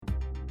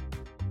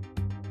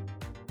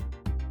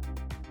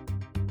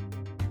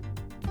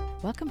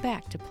Welcome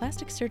back to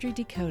Plastic Surgery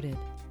Decoded,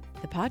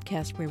 the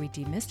podcast where we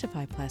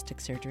demystify plastic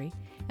surgery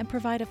and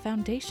provide a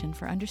foundation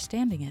for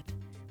understanding it,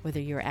 whether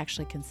you're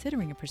actually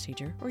considering a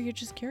procedure or you're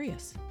just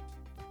curious.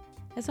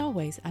 As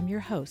always, I'm your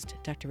host,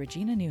 Dr.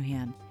 Regina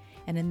Newhan,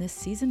 and in this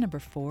season number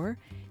 4,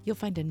 you'll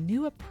find a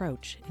new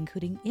approach,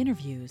 including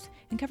interviews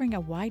and covering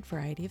a wide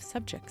variety of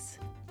subjects.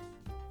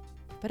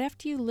 But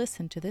after you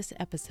listen to this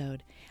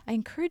episode, I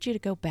encourage you to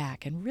go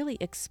back and really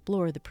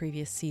explore the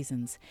previous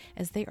seasons,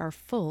 as they are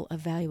full of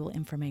valuable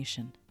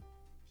information.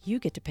 You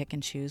get to pick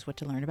and choose what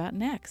to learn about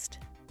next.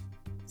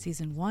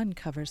 Season 1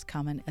 covers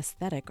common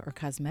aesthetic or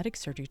cosmetic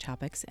surgery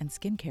topics and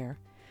skincare,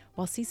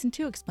 while Season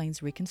 2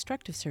 explains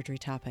reconstructive surgery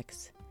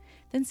topics.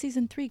 Then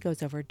Season 3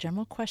 goes over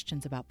general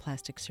questions about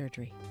plastic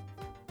surgery.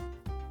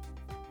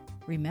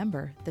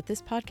 Remember that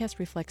this podcast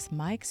reflects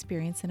my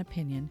experience and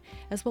opinion,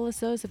 as well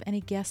as those of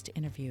any guest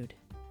interviewed.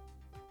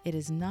 It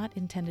is not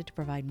intended to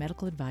provide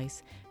medical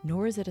advice,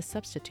 nor is it a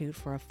substitute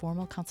for a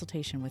formal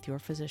consultation with your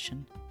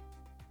physician.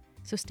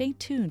 So stay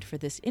tuned for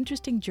this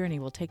interesting journey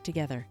we'll take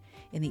together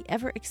in the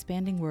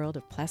ever-expanding world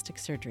of plastic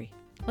surgery.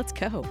 Let's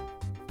go!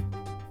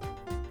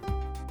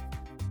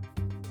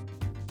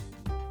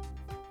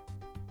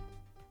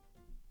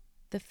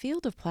 The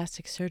field of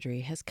plastic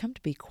surgery has come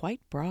to be quite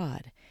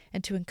broad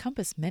and to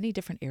encompass many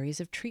different areas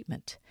of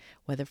treatment,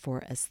 whether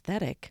for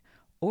aesthetic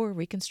or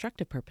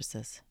reconstructive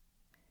purposes.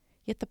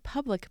 Yet the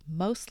public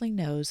mostly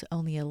knows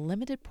only a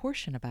limited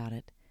portion about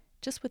it,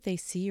 just what they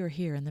see or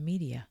hear in the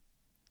media.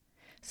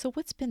 So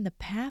what's been the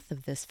path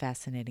of this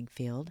fascinating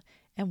field,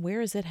 and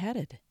where is it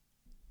headed?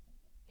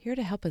 Here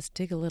to help us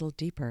dig a little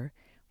deeper,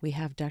 we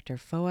have Dr.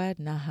 Fouad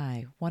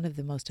Nahi, one of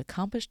the most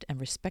accomplished and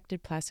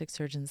respected plastic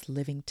surgeons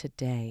living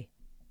today.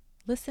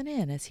 Listen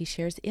in as he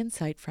shares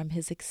insight from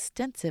his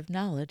extensive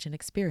knowledge and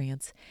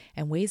experience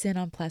and weighs in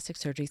on plastic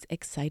surgery's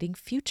exciting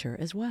future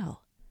as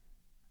well.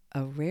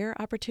 A rare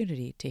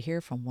opportunity to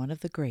hear from one of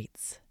the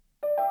greats.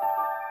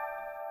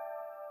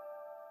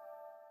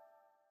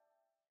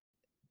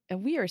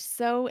 And we are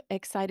so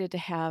excited to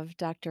have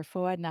Dr.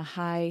 Fouad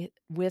Nahi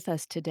with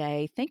us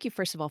today. Thank you,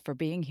 first of all, for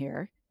being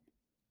here.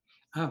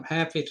 I'm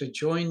happy to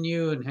join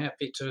you and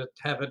happy to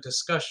have a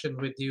discussion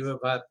with you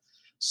about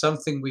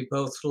something we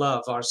both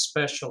love, our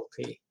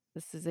specialty.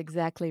 This is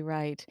exactly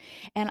right.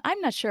 And I'm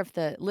not sure if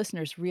the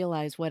listeners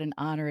realize what an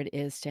honor it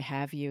is to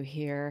have you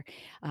here.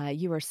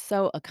 You are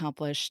so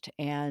accomplished.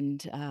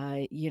 And,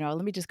 let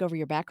me just go over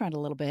your background a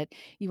little bit.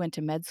 You went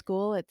to med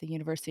school at the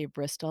University of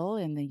Bristol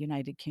in the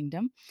United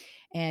Kingdom,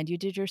 and you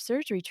did your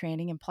surgery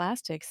training in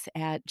plastics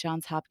at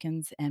Johns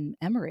Hopkins and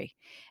Emory.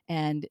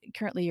 And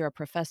currently, you're a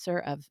professor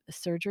of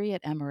surgery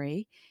at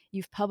Emory.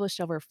 You've published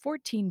over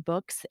 14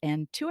 books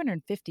and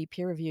 250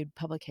 peer reviewed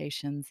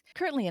publications.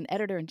 Currently, an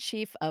editor in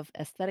chief of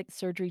Aesthetic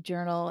Surgery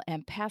Journal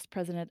and past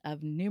president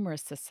of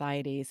numerous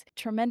societies.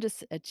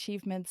 Tremendous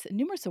achievements,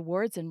 numerous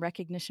awards and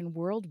recognition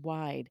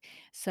worldwide.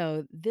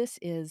 So, this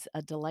is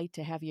a delight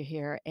to have you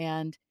here.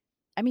 And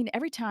I mean,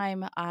 every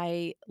time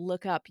I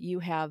look up, you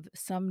have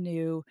some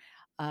new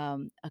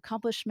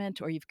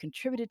accomplishment, or you've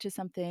contributed to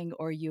something,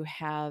 or you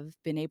have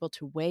been able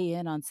to weigh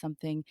in on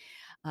something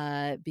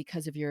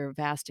because of your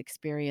vast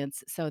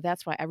experience. So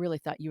that's why I really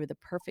thought you were the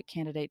perfect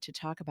candidate to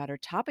talk about our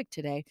topic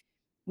today,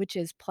 which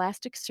is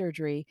plastic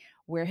surgery.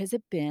 Where has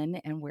it been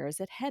and where is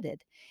it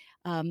headed?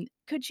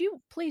 Could you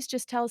please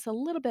just tell us a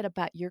little bit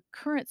about your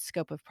current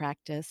scope of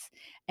practice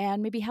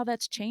and maybe how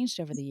that's changed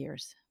over the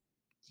years?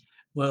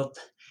 Well,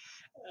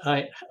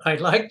 I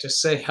like to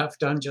say I've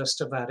done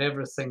just about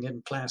everything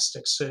in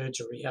plastic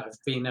surgery. I've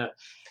been a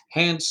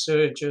hand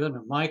surgeon, a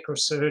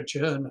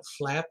microsurgeon, a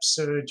flap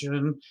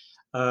surgeon.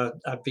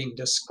 I've been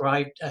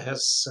described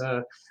as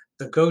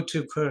the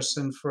go-to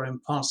person for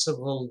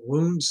impossible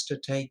wounds to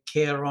take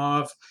care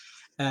of.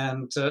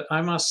 And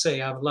I must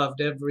say, I've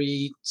loved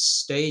every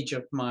stage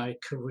of my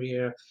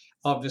career.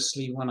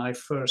 Obviously, when I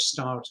first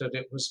started,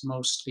 it was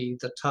mostly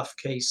the tough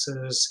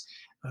cases,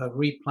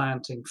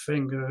 replanting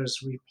fingers,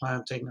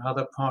 replanting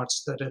other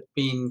parts that had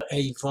been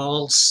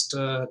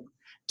avulsed,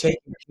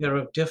 taking care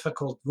of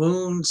difficult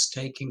wounds,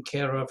 taking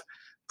care of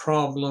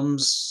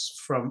problems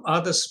from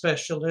other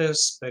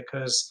specialists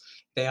because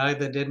they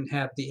either didn't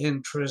have the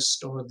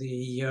interest or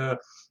the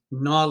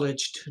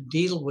knowledge to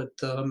deal with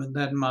them. And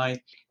then my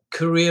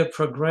career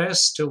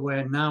progressed to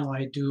where now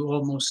I do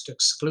almost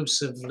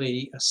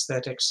exclusively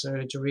aesthetic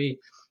surgery.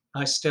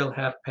 I still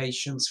have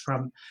patients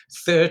from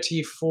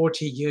 30,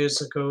 40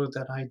 years ago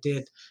that I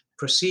did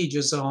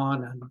procedures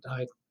on, and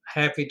I'm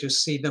happy to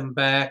see them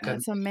back. And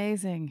That's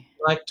amazing.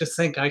 like to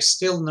think I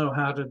still know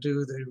how to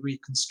do the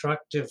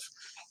reconstructive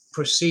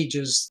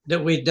procedures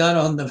that we've done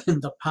on them in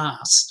the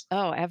past.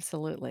 Oh,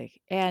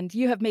 absolutely. And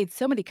you have made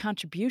so many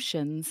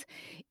contributions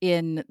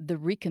in the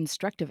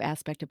reconstructive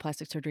aspect of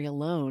plastic surgery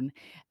alone.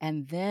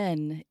 And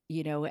then,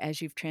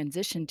 as you've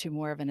transitioned to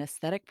more of an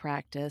aesthetic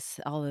practice,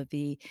 all of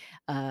the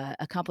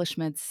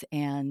accomplishments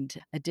and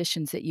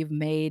additions that you've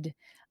made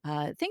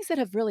things that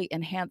have really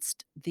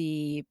enhanced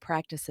the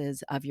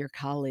practices of your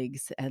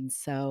colleagues. And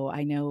so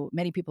I know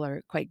many people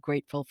are quite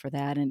grateful for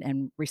that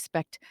and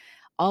respect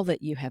all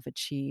that you have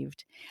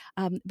achieved.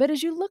 But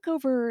as you look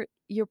over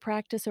your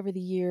practice over the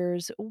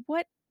years,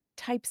 what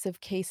types of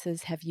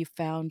cases have you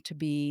found to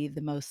be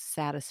the most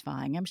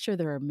satisfying? I'm sure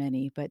there are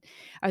many, but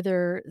are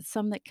there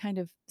some that kind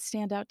of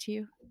stand out to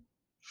you?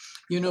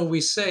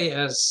 We say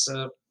as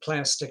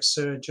plastic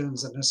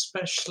surgeons, and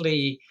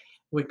especially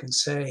we can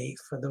say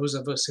for those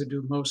of us who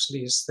do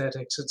mostly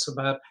aesthetics, it's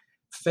about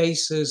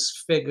faces,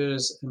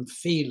 figures, and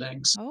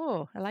feelings.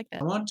 Oh, I like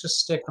I that. want to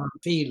stick on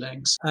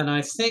feelings. And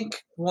I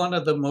think one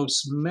of the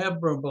most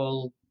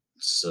memorable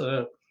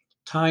uh,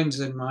 times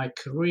in my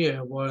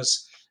career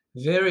was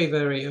very,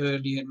 very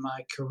early in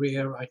my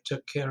career. I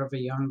took care of a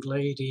young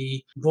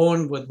lady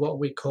born with what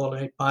we call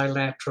a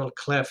bilateral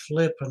cleft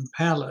lip and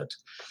palate.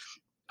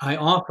 I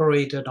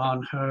operated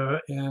on her,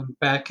 and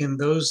back in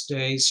those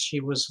days, she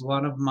was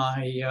one of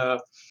my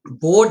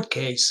board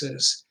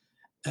cases.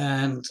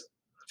 And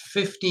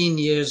 15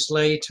 years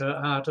later,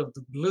 out of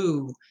the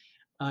blue,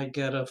 I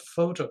get a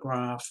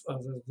photograph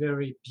of a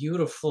very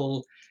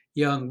beautiful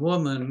young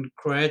woman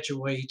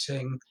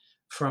graduating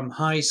from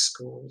high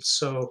school.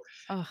 So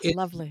Oh, it's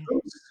lovely.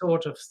 those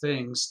sort of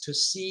things to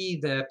see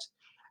that,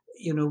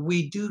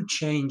 we do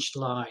change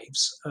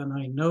lives. And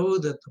I know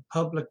that the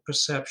public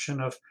perception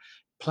of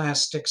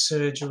plastic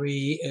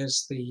surgery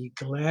is the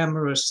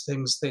glamorous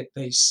things that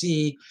they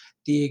see,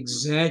 the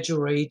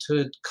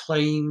exaggerated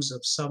claims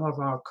of some of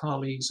our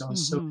colleagues on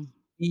social Mhm.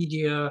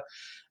 media,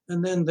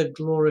 and then the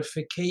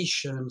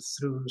glorification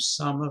through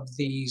some of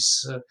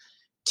these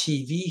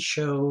TV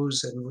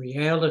shows and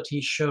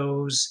reality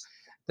shows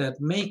that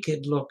make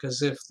it look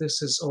as if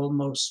this is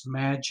almost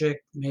magic,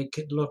 make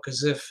it look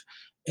as if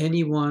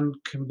anyone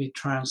can be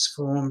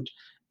transformed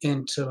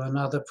into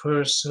another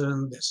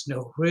person. There's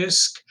no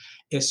risk.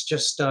 It's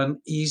just done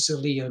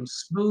easily and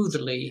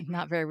smoothly.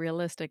 Not very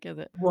realistic, is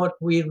it? What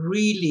we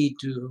really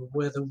do,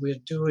 whether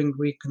we're doing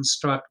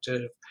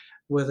reconstructive,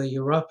 whether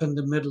you're up in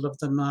the middle of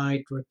the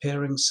night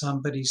repairing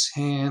somebody's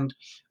hand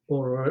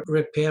or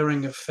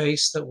repairing a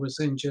face that was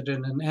injured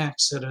in an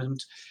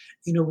accident,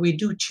 we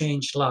do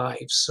change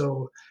lives.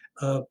 So,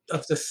 of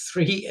the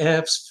three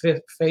F's,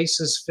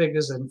 faces,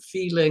 figures, and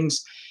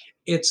feelings,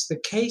 it's the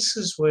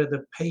cases where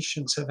the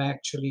patients have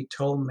actually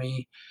told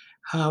me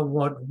how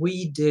what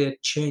we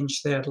did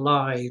changed their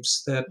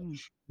lives that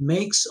Mm.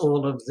 makes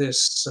all of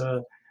this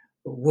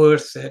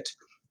worth it.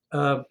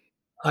 Uh,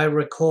 I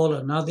recall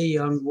another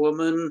young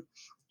woman,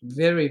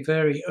 very,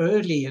 very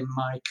early in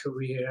my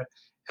career,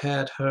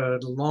 had her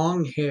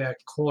long hair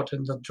caught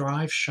in the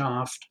drive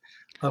shaft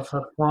of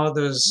her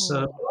father's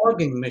Oh,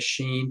 logging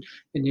machine,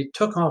 and it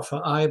took off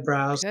her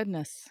eyebrows.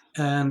 goodness.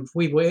 And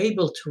we were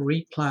able to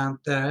replant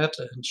that,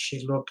 and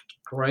she looked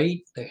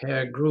great. The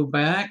hair grew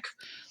back.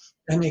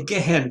 And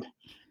again,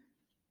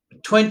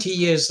 20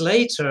 years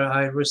later,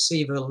 I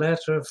receive a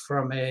letter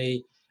from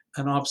an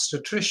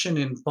obstetrician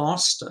in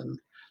Boston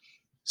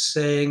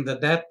saying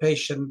that that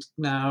patient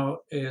now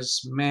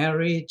is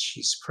married,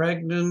 she's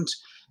pregnant,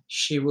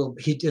 she will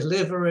be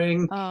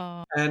delivering,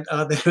 Oh, and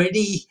are there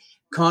any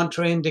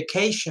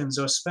contraindications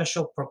or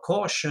special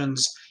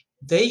precautions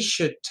they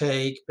should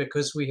take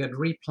because we had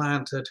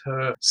replanted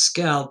her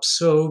scalp?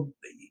 So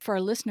for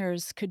our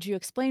listeners, could you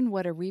explain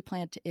what a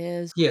replant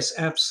is? yes,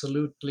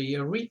 absolutely.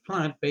 A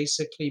replant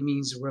basically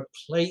means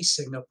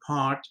replacing a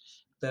part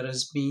that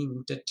has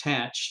been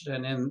detached,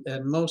 and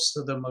most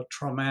of them are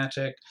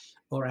traumatic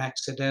or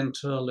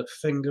accidental, a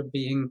finger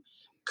being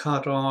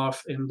cut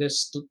off. In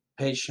this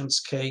patient's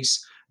case,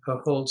 her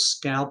whole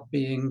scalp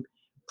being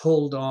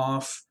pulled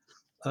off.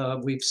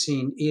 We've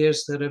seen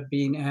ears that have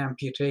been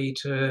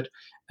amputated,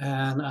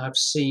 and I've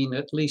seen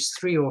at least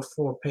three or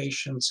four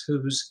patients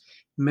whose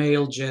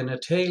male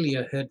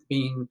genitalia had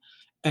been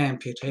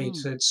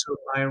Mm, amputated. So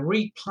by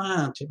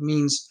replant, it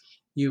means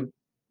you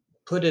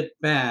put it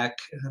back,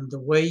 and the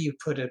way you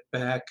put it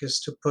back is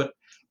to put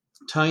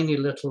tiny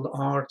little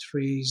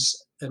arteries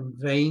and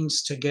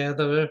veins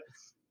together.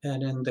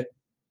 And in the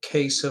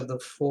case of the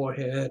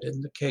forehead,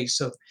 in the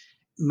case of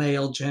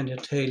male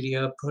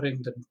genitalia,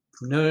 putting the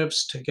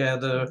nerves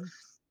together mhm.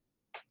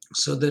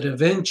 so that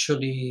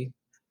eventually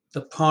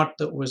the part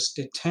that was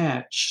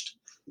detached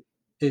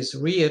is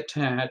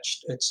reattached,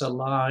 it's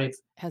alive,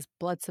 Has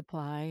blood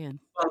supply and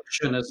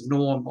function as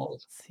normal.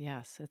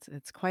 yes,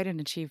 it's quite an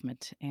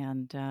achievement,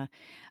 and, a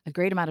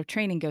great amount of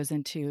training goes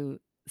into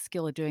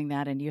skill of doing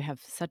that, and you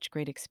have such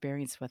great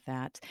experience with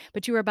that.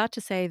 But you were about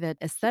to say that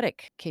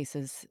aesthetic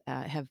cases,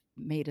 have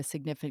made a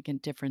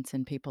significant difference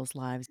in people's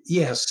lives.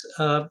 Yes,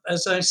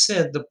 as I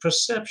said, the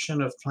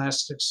perception of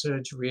plastic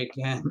surgery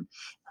again,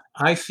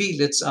 I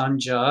feel it's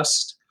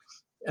unjust.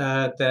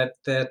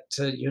 That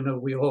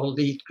we all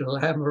lead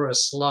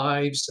glamorous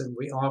lives and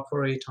we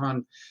operate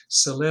on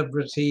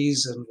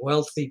celebrities and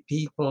wealthy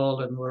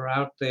people, and we're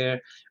out there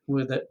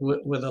with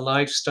a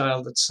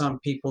lifestyle that some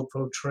people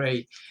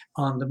portray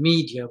on the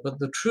media. But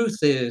the truth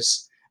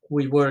is,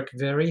 we work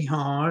very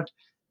hard.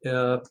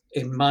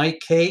 In my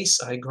case,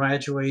 I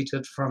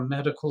graduated from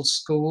medical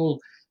school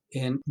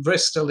in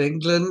Bristol,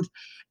 England,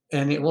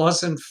 and it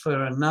wasn't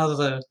for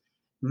another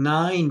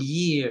 9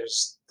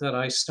 years that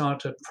I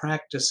started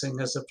practicing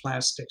as a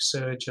plastic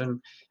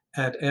surgeon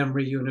at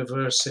Emory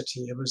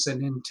University. It was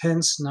an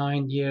intense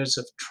 9 years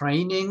of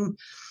training,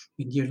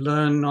 and you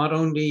learn not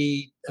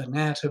only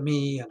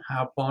anatomy and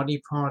how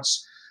body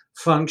parts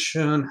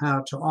function,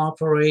 how to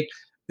operate,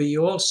 but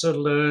you also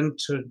learn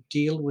to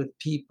deal with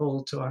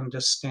people, to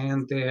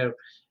understand their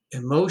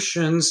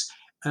emotions.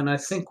 And I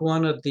think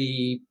one of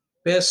the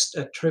best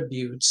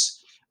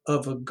attributes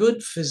of a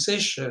good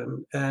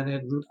physician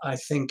and I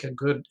think a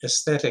good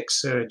aesthetic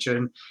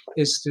surgeon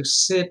is to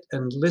sit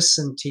and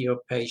listen to your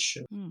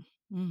patient, Mm.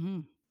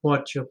 Mhm.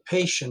 what your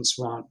patients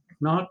want,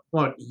 not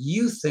what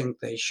you think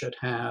they should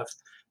have,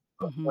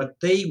 Mhm. what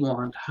they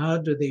want. How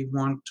do they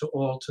want to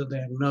alter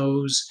their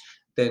nose,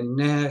 their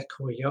neck,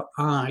 or your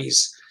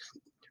eyes?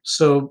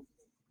 So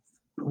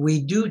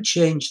we do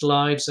change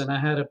lives. And I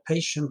had a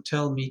patient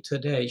tell me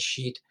today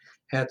she'd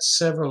had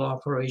several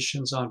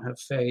operations on her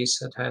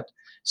face, had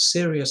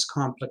serious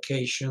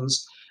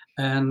complications.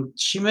 And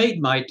she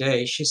made my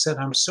day. She said,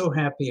 "I'm so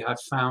happy I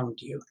found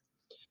you."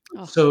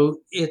 Oh,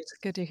 So it it's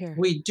good to hear.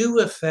 we do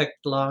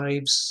affect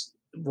lives.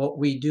 What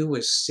we do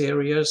is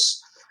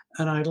serious.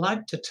 And I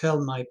like to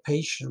tell my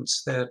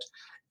patients that,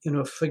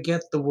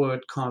 forget the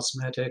word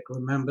cosmetic,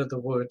 remember the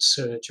word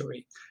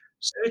surgery.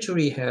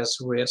 Surgery has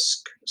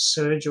risk,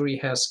 surgery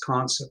has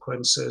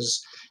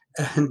consequences,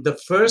 and the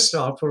first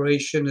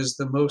operation is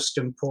the most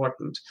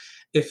important.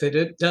 If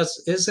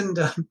isn't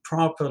done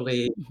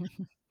properly,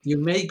 you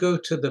may go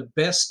to the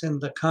best in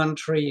the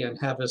country and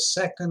have a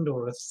second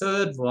or a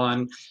third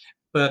one,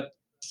 but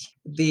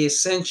the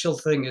essential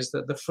thing is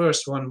that the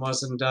first one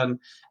wasn't done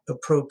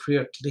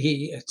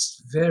appropriately.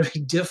 It's very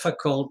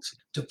difficult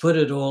to put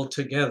it all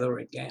together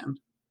again.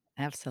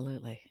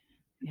 Absolutely.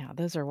 Yeah,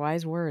 those are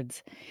wise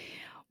words.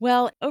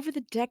 Well, over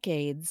the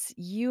decades,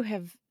 you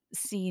have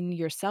seen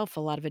yourself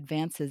a lot of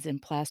advances in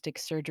plastic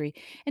surgery.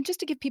 And just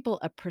to give people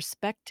a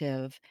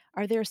perspective,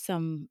 are there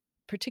some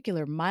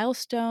particular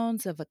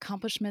milestones of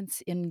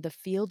accomplishments in the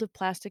field of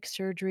plastic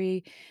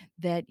surgery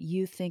that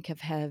you think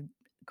have had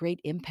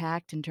great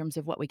impact in terms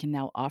of what we can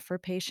now offer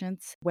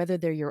patients, whether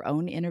they're your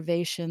own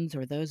innovations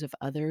or those of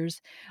others?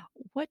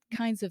 What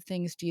kinds of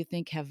things do you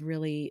think have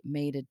really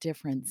made a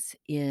difference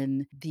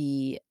in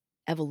the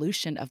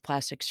evolution of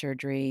plastic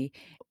surgery,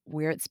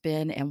 where it's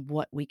been, and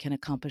what we can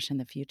accomplish in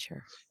the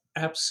future?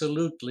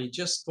 Absolutely.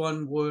 Just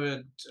one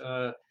word,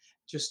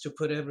 just to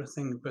put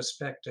everything in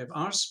perspective.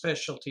 Our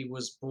specialty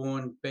was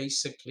born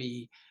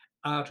basically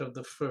out of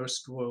the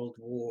First World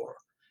War,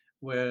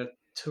 where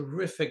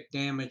terrific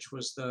damage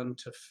was done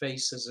to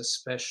faces,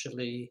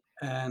 especially.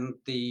 And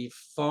the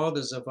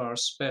fathers of our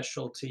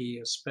specialty,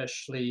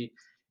 especially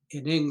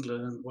in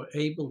England, were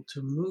able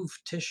to move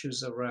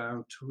tissues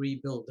around to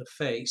rebuild the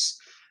face.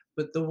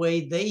 But the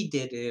way they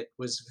did it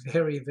was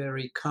very,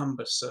 very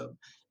cumbersome.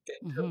 It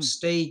took Mhm.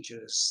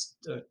 stages.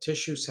 The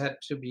tissues had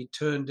to be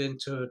turned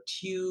into a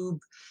tube,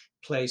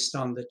 placed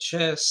on the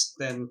chest,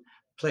 then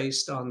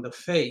placed on the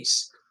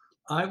face.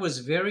 I was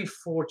very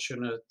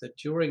fortunate that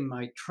during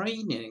my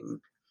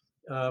training,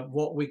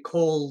 what we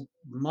call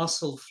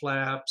muscle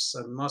flaps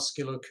and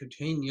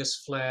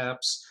musculocutaneous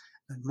flaps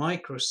and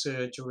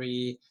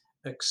microsurgery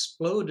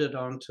exploded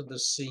onto the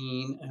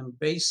scene and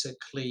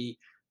basically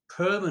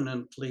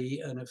permanently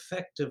and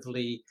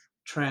effectively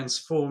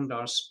transformed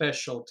our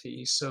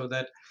specialty so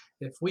that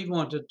if we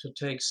wanted to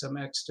take some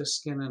extra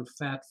skin and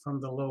fat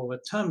from the lower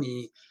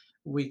tummy,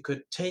 we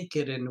could take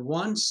it in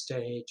one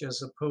stage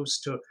as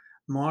opposed to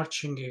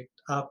marching it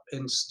up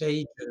in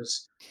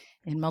stages.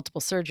 In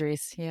multiple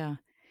surgeries, yeah.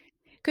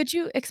 Could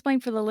you explain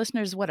for the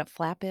listeners what a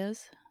flap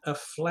is? A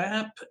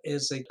flap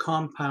is a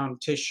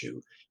compound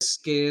tissue,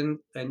 skin,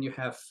 then you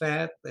have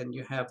fat, then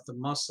you have the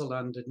muscle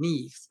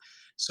underneath.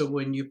 So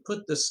when you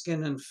put the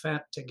skin and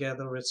fat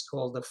together, it's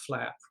called a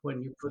flap.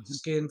 When you put Mhm.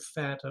 skin,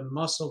 fat, and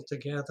muscle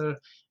together,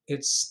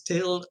 it's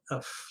still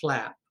a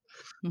flap.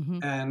 Mhm.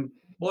 And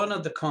one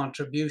of the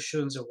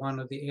contributions or one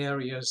of the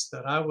areas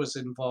that I was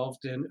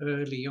involved in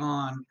early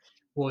on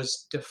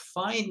was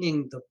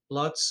defining the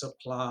blood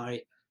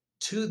supply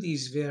to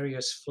these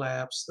various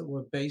flaps that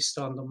were based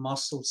on the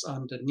muscles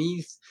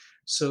underneath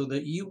so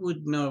that you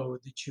would know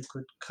that you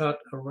could cut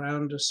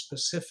around a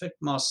specific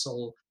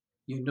muscle,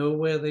 you know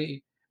where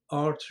the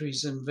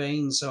arteries and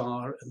veins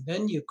are, and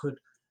then you could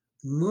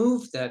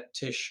move that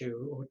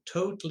tissue or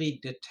totally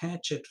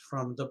detach it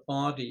from the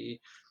body,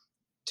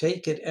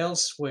 take it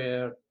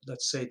elsewhere,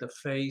 let's say the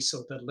face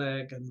or the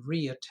leg, and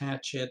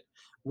reattach it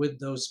with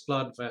those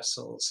blood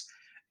vessels.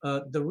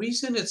 The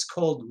reason it's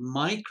called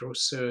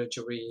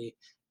microsurgery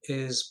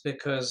is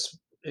because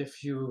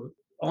if you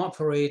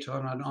operate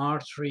on an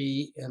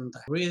artery in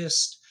the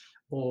wrist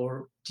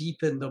or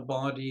deep in the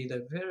body,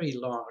 they're very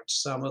large.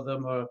 Some of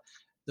them are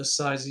the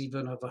size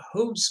even of a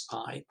hose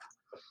pipe,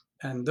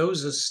 and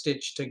those are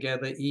stitched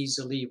together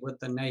easily with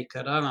the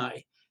naked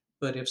eye.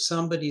 But if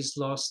somebody's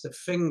lost a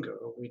finger,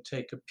 or we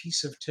take a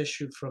piece of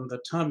tissue from the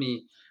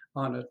tummy,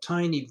 on a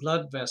tiny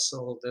blood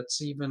vessel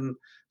that's even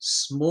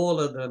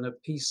smaller than a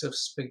piece of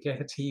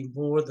spaghetti,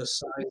 more the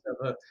size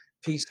of a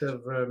piece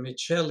of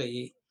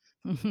vermicelli.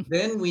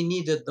 Then we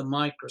needed the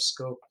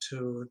microscope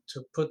to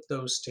put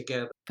those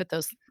together. Put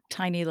those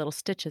tiny little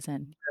stitches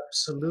in.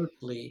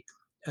 Absolutely.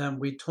 And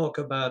we talk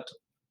about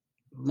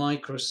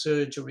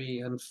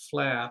microsurgery and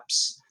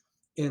flaps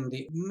in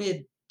the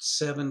mid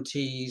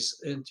 70s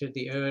into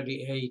the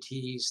early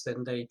 80s.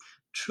 Then they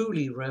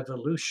truly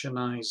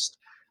revolutionized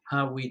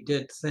how we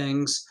did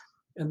things.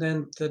 And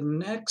then the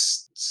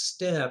next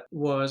step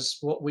was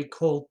what we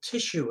call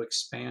tissue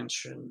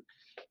expansion.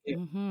 If you're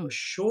Mhm.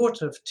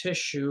 short of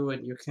tissue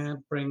and you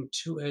can't bring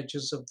two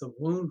edges of the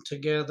wound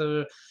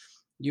together,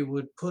 you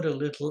would put a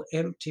little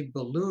empty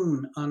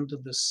balloon under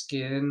the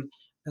skin,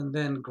 and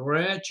then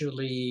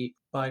gradually,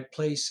 by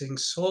placing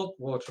salt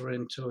water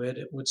into it,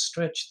 it would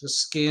stretch the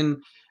skin.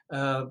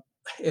 Uh,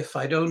 if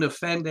I don't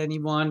offend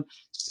anyone,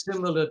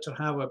 similar to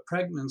how a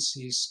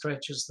pregnancy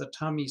stretches the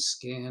tummy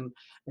skin,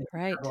 and you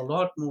have Right. a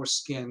lot more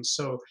skin.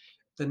 So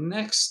the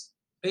next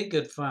big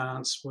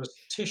advance was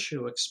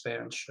tissue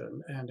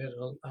expansion, and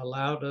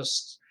allowed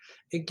us,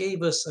 it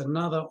gave us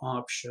another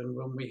option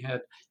when we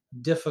had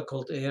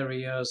difficult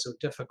areas or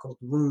difficult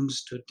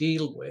wounds to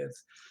deal with.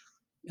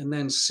 And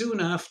then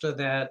soon after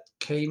that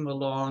came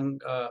along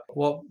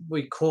what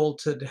we call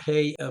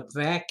today a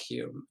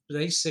vacuum.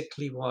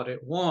 Basically, what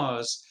it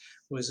was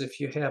if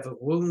you have a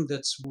wound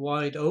that's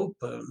wide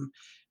open,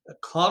 a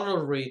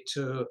corollary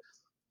to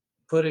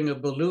putting a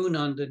balloon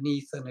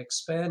underneath and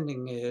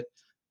expanding it,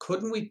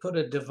 couldn't we put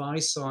a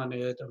device on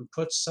it and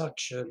put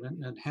suction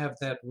and have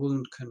that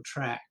wound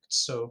contract?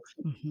 So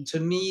Mhm. to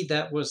me,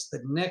 that was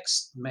the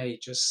next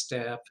major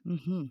step.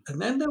 Mhm.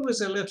 And then there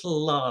was a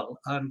little lull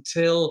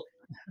until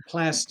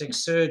plastic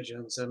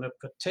surgeons, and a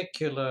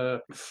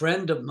particular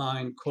friend of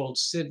mine called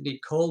Sidney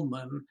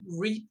Coleman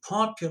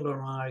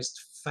repopularized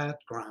fat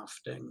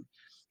grafting.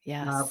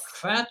 Now, Yes.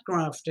 fat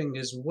grafting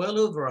is well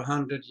over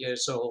 100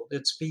 years old.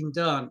 It's been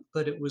done,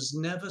 but it was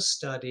never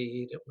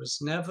studied. It was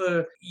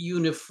never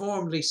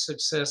uniformly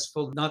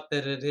successful, not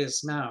that it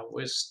is now.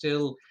 We're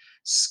still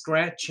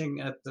scratching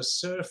at the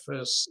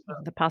surface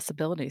The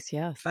possibilities,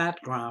 yes. fat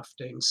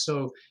grafting.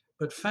 So,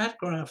 but fat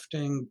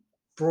grafting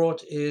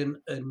brought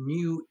in a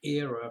new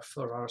era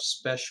for our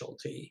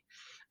specialty.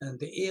 And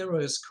the era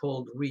is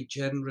called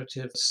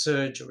regenerative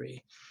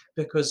surgery,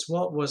 because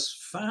what was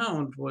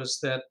found was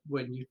that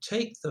when you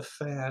take the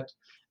fat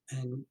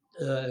and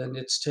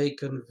it's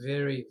taken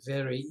very,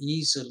 very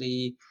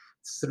easily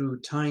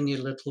through tiny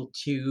little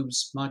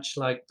tubes, much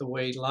like the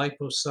way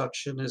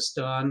liposuction is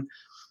done,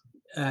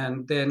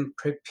 and then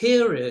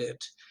prepare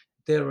it,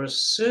 there are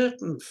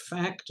certain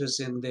factors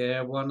in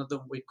there. One of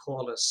them we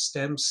call as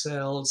stem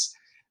cells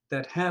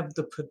that have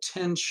the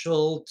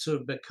potential to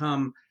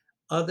become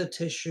other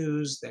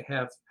tissues. They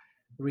have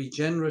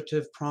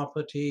regenerative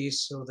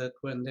properties so that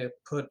when they're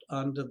put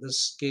under the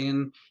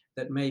skin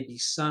that may be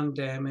sun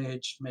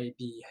damaged, may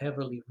be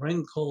heavily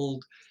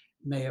wrinkled,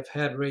 may have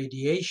had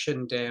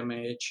radiation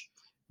damage,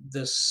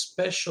 the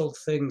special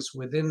things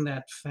within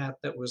that fat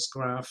that was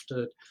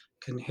grafted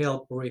can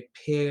help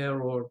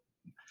repair or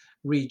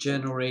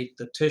regenerate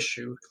the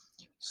tissue.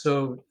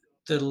 So,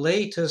 the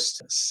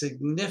latest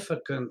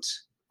significant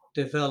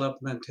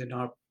development in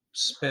our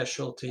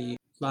specialty,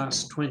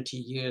 last 20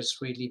 years,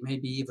 really,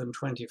 maybe even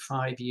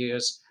 25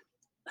 years,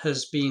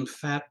 has been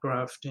fat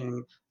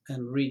grafting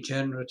and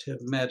regenerative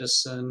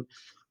medicine.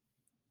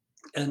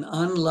 And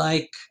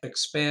unlike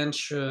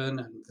expansion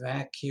and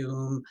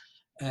vacuum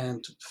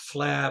and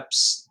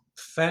flaps,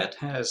 fat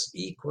has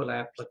equal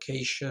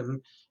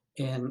application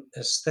in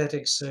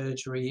aesthetic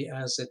surgery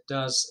as it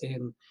does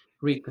in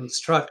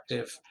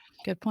reconstructive.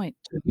 Good point.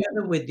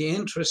 Together with the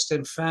interest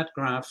in fat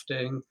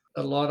grafting,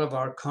 a lot of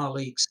our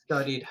colleagues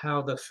studied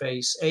how the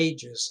face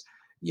ages.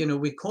 You know,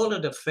 we call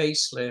it a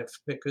facelift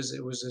because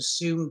it was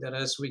assumed that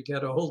as we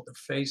get old, the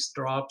face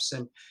drops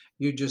and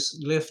you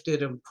just lift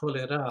it and pull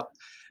it up.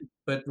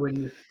 But when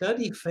you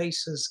study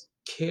faces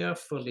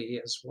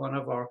carefully, as one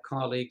of our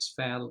colleagues,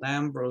 Val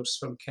Lambros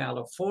from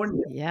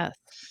California, Yes.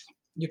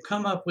 you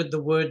come up with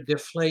the word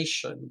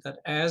deflation, that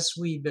as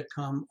we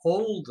become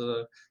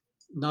older,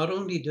 not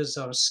only does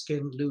our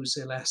skin lose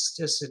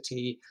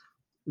elasticity,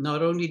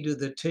 not only do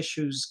the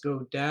tissues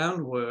go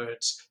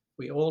downwards,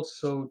 we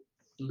also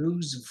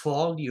lose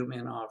volume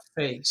in our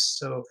face.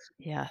 So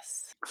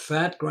Yes.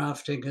 fat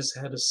grafting has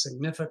had a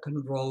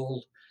significant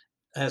role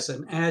as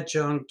an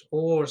adjunct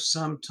or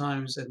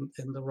sometimes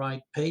in the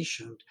right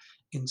patient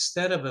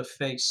instead of a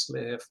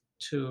facelift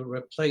to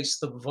replace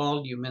the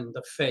volume in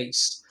the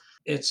face.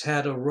 It's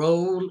had a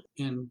role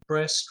in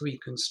breast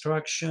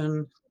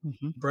reconstruction,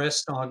 Mhm.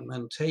 breast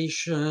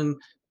augmentation,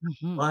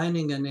 Mhm.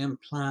 lining an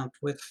implant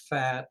with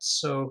fat.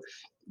 So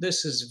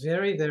this is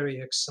very, very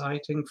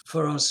exciting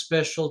for our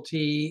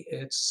specialty.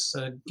 It's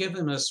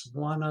given us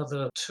one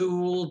other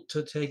tool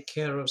to take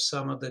care of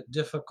some of the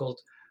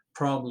difficult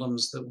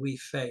problems that we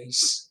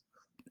face.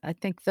 I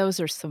think those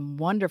are some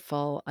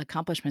wonderful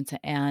accomplishments,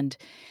 and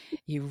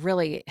you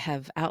really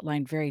have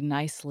outlined very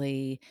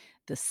nicely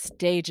the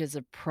stages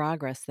of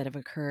progress that have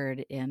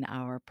occurred in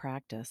our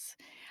practice.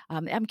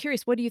 I'm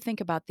curious, what do you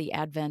think about the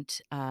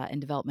advent and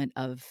development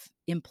of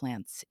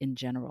implants in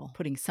general,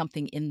 putting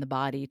something in the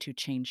body to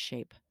change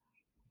shape?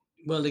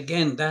 Well,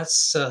 again,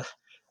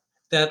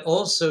 that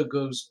also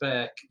goes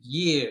back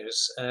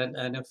years,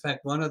 and in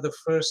fact, one of the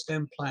first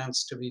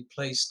implants to be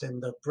placed in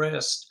the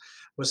breast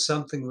was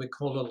something we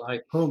call a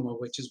lipoma,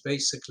 which is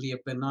basically a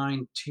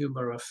benign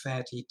tumor of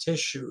fatty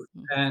tissue.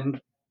 Mm,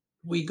 And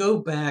we go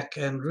back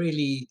and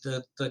really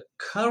the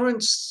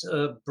current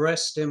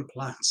breast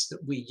implants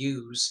that we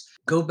use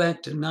go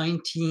back to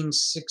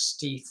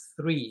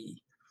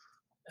 1963,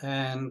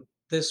 and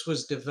this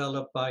was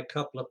developed by a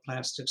couple of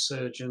plastic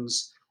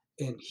surgeons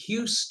in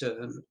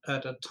Houston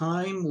at a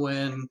time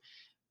when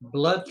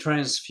blood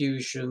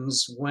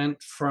transfusions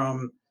went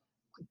from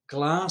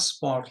glass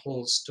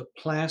bottles to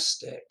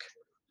plastic.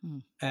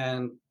 mm,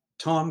 And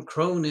Tom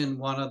Cronin,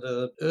 one of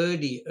the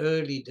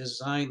early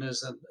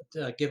designers, and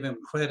I give him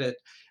credit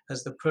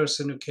as the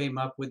person who came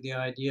up with the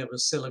idea of a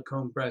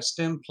silicone breast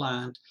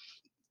implant,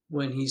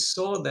 when he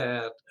saw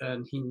that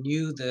and he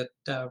knew that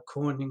Dow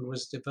Corning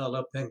was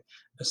developing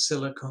a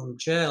silicone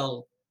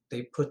gel,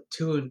 they put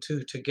two and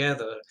two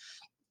together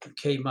and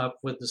came up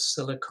with the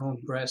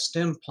silicone breast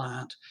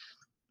implant.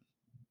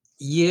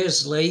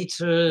 Years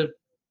later,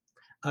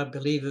 I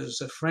believe it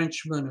was a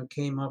Frenchman who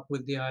came up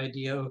with the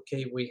idea,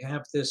 okay, we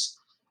have this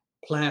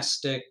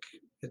plastic,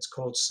 it's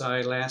called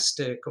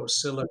silastic or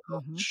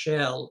silicone mhm,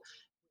 shell,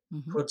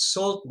 mhm, put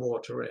salt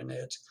water in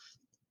it.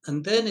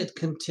 And then it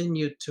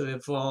continued to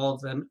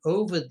evolve. And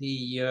over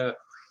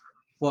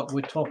what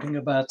we're talking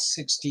about,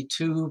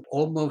 62,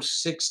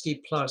 almost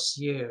 60 plus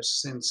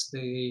years since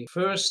the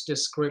first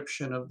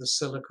description of the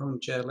silicone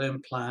gel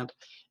implant,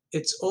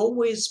 it's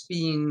always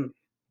been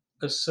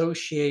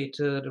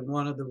associated, and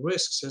one of the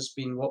risks has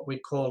been what we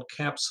call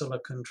capsular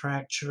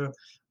contracture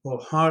or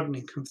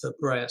hardening of the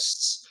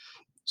breasts.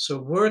 So,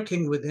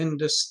 working with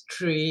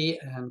industry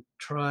and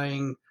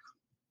trying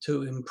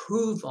to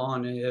improve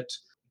on it,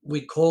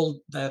 we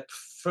called that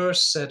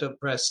first set of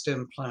breast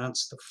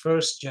implants the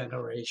first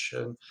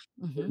generation.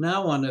 We're mhm.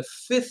 now on a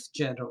fifth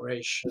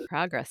generation.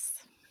 Progress.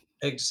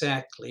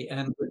 Exactly.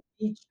 And with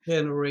each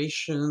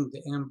generation,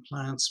 the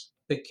implants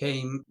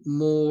became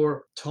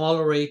more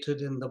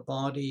tolerated in the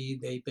body.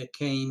 They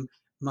became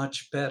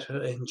much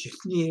better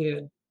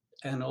engineered.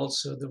 And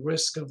also, the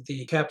risk of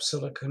the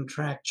capsular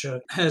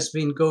contracture has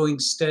been going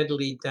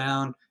steadily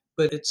down,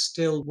 but it's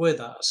still with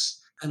us.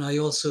 And I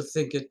also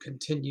think it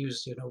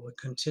continues, we're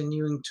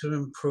continuing to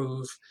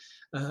improve.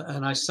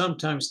 And I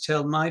sometimes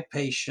tell my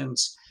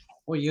patients,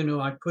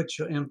 well, I put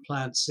your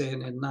implants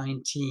in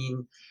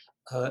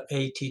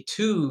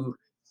 1982.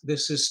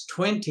 This is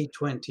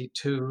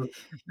 2022.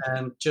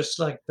 And just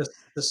like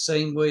the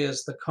same way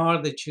as the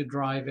car that you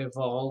drive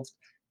evolved,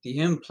 the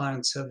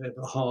implants have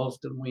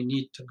evolved, and we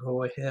need to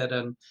go ahead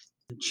and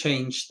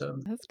change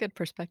them. That's good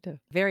perspective.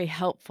 Very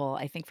helpful,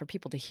 I think, for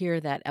people to hear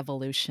that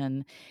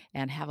evolution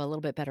and have a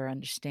little bit better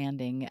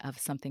understanding of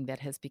something that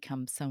has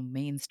become so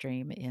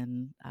mainstream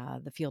in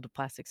the field of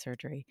plastic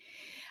surgery.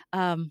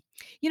 Um,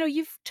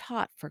 you've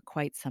taught for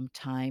quite some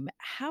time.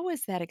 How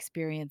is that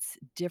experience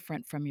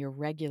different from your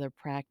regular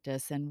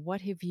practice, and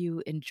what have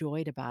you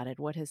enjoyed about it?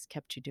 What has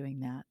kept you doing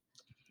that?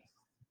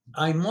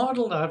 I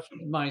modeled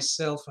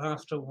myself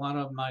after one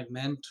of my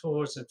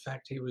mentors. In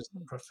fact, he was the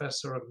Mm,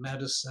 professor of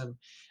medicine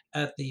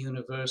at the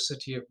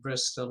University of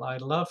Bristol. I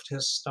loved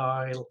his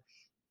style.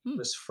 He mm,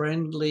 was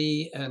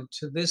friendly, and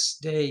to this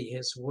day,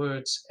 his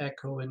words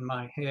echo in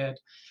my head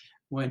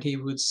when he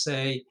would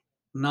say,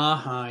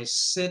 Nahai,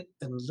 sit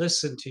and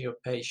listen to your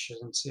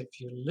patients. If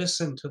you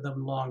listen to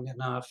them long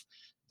enough,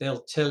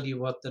 they'll tell you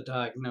what the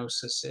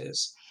diagnosis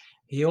is.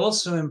 He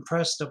also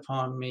impressed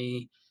upon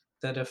me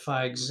that if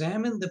I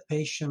examine the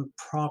patient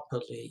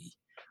properly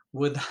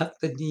without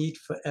the need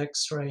for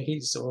x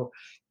rays or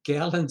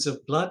gallons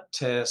of blood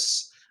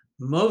tests,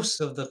 most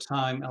of the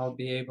time I'll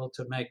be able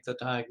to make the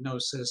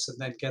diagnosis and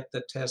then get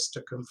the test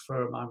to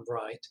confirm I'm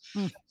right.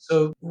 mm.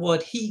 So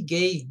what he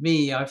gave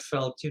me, I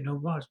felt,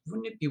 what,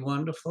 wouldn't it be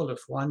wonderful if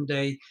one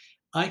day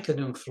I could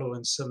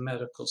influence some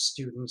medical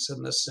students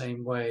in the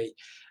same way?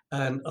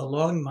 And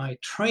along my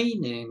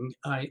training,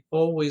 I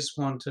always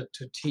wanted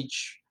to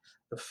teach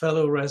the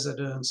fellow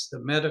residents, the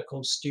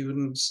medical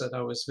students, and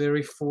I was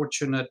very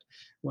fortunate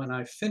when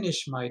I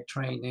finished my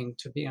training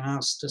to be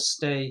asked to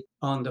stay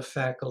on the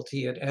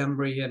faculty at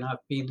Emory, and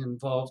I've been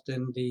involved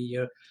in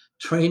the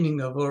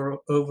training of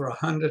over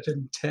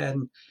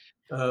 110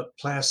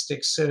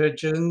 plastic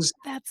surgeons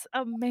That's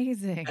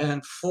amazing.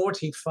 and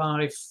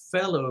 45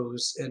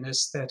 fellows in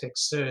aesthetic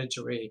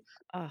surgery.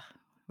 Ah,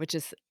 which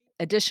is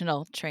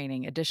additional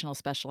training, additional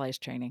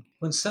specialized training.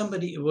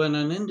 When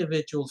an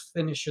individual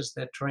finishes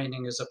their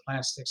training as a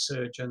plastic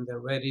surgeon, they're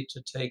ready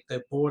to take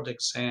their board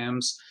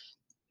exams.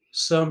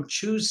 Some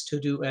choose to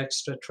do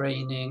extra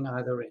training,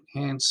 either in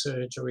hand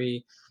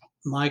surgery,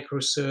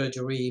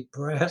 microsurgery,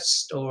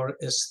 breast, or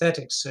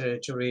aesthetic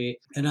surgery.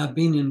 And I've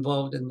been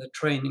involved in the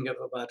training of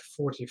about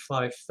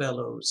 45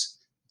 fellows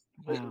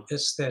in Wow.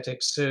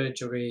 aesthetic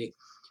surgery.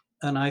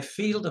 And I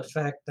feel the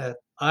fact that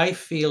I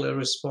feel a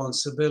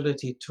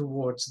responsibility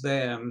towards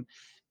them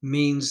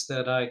means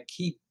that I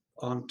keep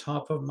on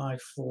top of my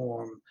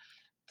form,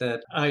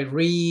 that I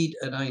read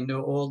and I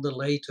know all the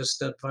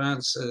latest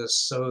advances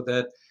so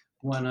that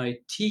when I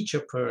teach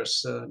a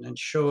person and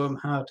show them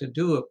how to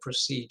do a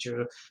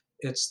procedure,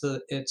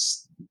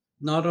 it's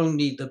not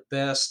only the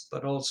best,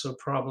 but also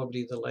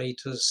probably the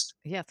latest,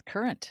 Yes,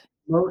 current.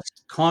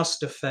 most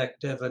cost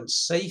effective and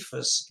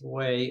safest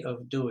way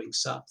of doing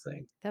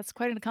something. That's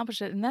quite an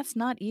accomplishment, and that's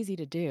not easy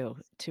to do,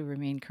 to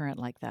remain current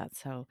like that,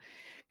 so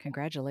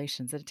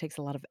congratulations. It takes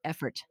a lot of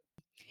effort.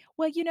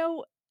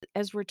 Well,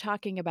 as we're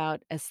talking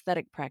about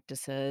aesthetic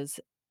practices,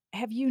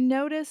 have you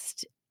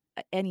noticed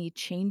any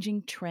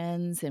changing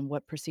trends in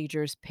what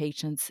procedures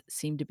patients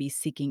seem to be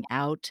seeking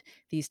out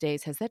these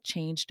days? Has that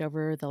changed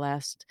over the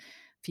last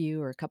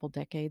few or couple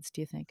decades,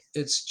 do you think?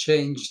 It's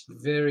changed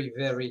very,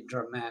 very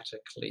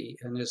dramatically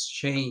and has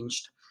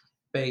changed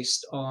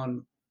based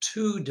on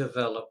two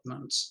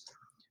developments.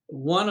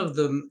 One of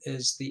them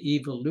is the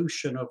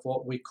evolution of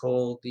what we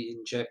call the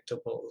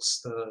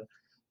injectables, the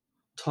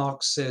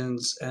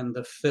toxins and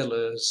the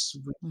fillers.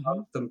 We Mhm,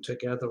 lump them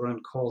together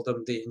and call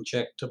them the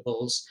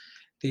injectables.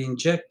 The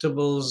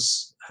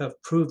injectables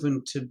have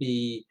proven to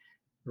be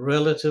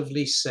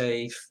relatively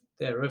safe,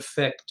 they're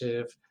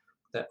effective,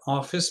 they're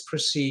office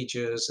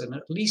procedures, and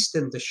at least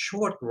in the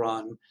short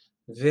run,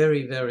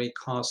 very, very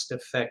cost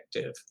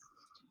effective.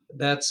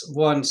 That's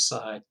one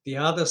side. The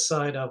other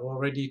side, I've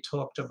already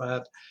talked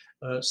about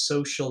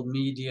social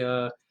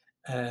media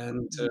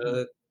and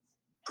mhm,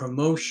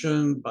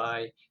 promotion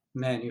by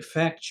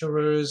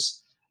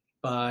manufacturers,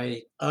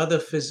 by other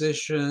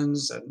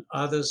physicians and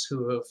others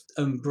who have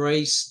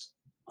embraced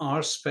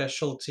our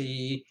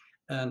specialty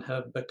and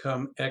have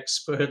become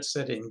experts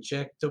at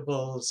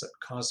injectables, at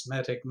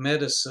cosmetic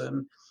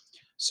medicine.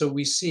 So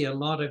we see a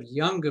lot of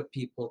younger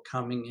people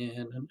coming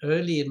in. And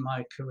early in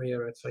my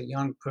career, if a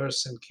young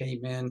person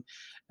came in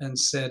and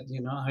said,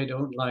 I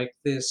don't like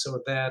this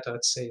or that,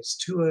 I'd say it's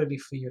too early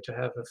for you to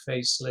have a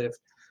facelift.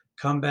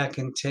 Come back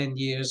in 10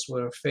 years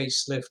where a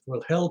facelift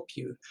will help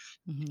you.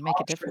 mhm, make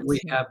a Option difference,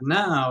 we yeah. have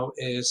now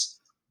is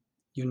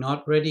you're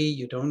not ready,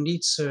 you don't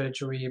need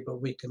surgery, but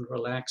we can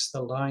relax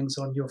the lines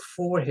on your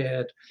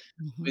forehead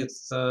Mhm, with,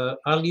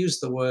 I'll use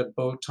the word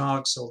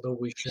Botox, although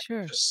we should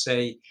sure, just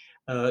say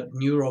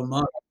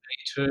neuromodulators.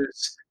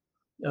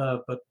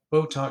 But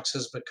Botox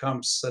has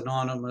become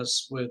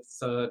synonymous with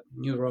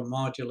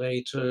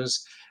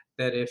neuromodulators.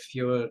 That if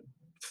your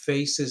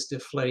face is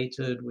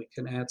deflated, we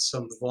can add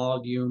some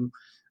volume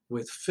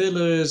with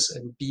fillers.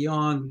 And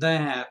beyond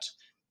that,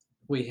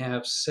 we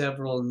have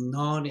several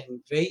non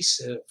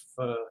invasive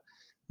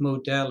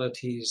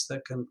modalities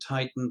that can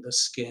tighten the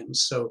skin.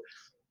 So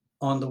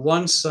on the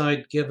one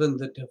side, given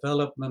the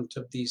development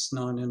of these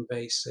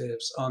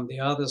non-invasives, on the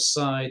other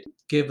side,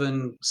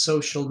 given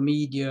social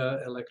media,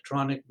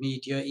 electronic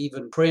media,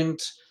 even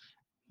print,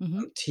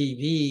 mhm,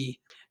 TV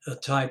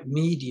type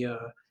media,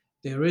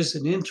 there is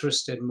an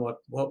interest in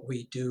what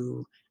we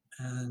do,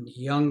 and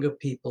younger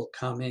people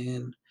come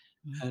in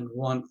mhm. and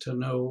want to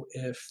know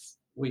if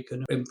we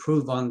can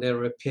improve on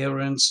their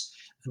appearance.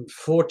 And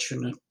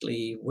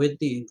fortunately, with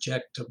the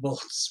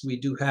injectables, we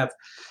do have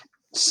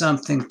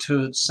something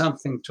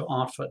to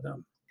offer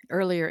them.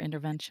 Earlier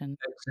intervention.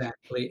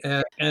 Exactly.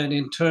 And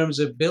in terms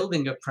of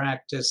building a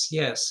practice,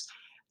 yes,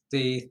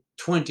 the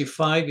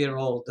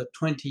 25-year-old that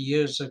 20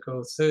 years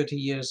ago, 30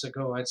 years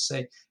ago, I'd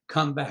say,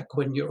 come back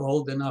when you're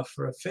old enough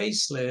for a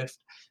facelift,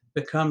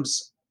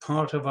 becomes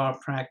part of our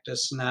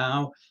practice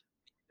now.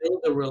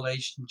 Build a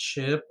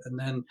relationship, and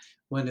then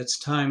when it's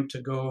time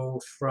to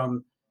go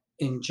from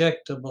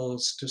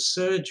injectables to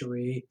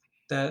surgery,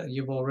 that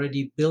you've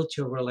already built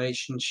your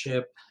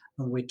relationship,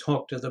 and we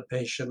talk to the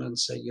patient and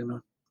say,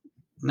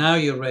 now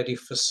you're ready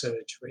for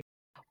surgery.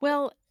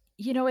 Well,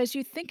 as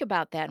you think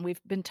about that, and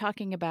we've been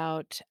talking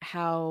about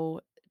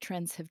how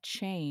trends have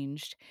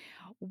changed,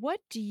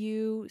 what do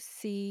you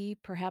see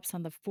perhaps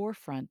on the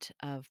forefront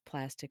of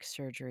plastic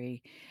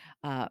surgery?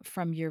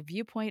 From your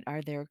viewpoint,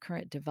 are there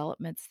current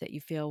developments that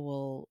you feel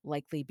will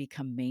likely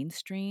become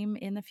mainstream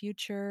in the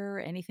future?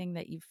 Anything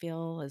that you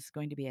feel is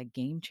going to be a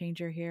game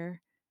changer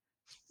here?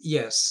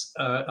 Yes,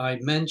 I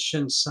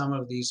mentioned some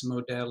of these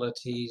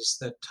modalities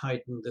that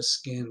tighten the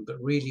skin,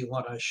 but really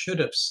what I should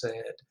have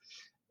said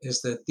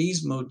is that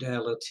these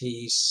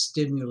modalities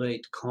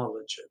stimulate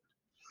collagen.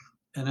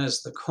 And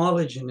as the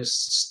collagen is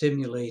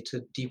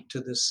stimulated deep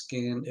to the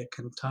skin, it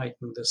can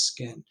tighten the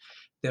skin.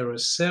 There are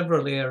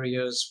several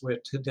areas where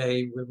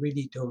today we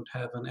really don't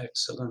have an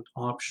excellent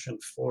option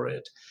for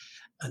it.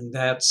 And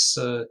that's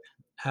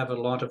have a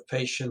lot of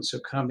patients who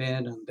come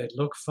in and they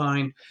look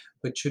fine.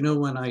 But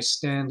when I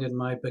stand in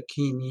my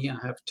bikini,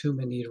 I have too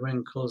many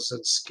wrinkles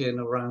and skin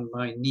around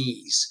my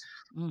knees.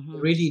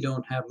 Mhm. Really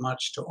don't have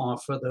much to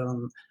offer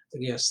them.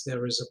 Yes,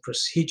 there is a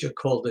procedure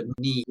called a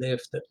knee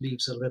lift that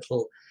leaves a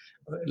little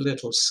a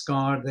little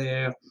scar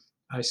there.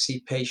 I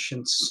see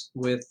patients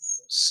with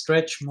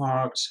stretch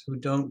marks who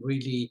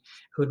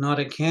are not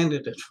a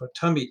candidate for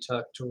tummy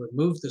tuck to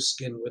remove the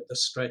skin with the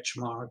stretch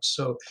marks.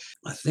 So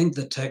I think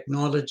the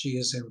technology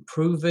is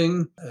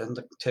improving and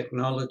the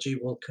technology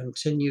will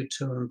continue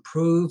to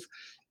improve.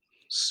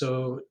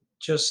 So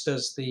just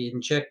as the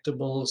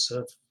injectables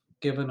have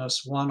given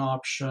us one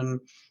option,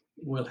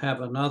 we'll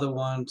have another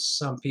one.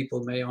 Some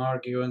people may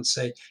argue and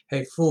say,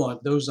 hey,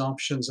 Fuad, those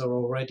options are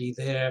already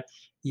there.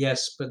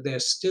 Yes, but they're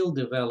still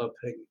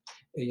developing.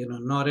 You know,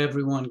 not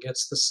everyone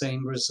gets the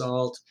same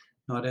result.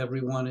 Not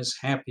everyone is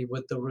happy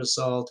with the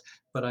result,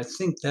 but I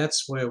think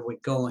that's where we're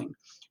going.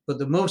 But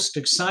the most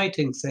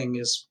exciting thing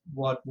is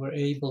what we're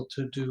able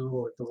to do,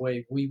 or the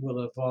way we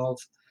will evolve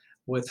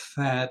with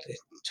fat in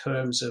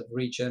terms of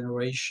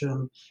regeneration,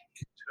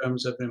 in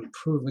terms of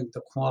improving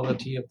the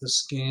quality of the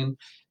skin.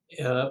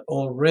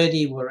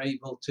 Already we're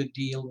able to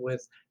deal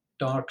with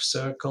dark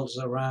circles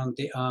around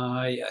the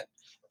eye and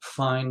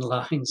fine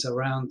lines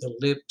around the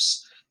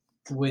lips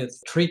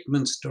with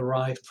treatments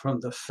derived from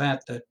the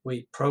fat that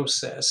we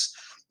process.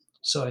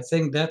 So I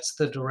think that's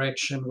the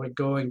direction we're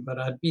going. But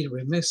I'd be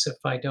remiss if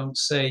I don't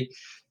say,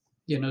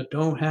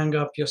 don't hang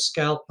up your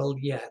scalpel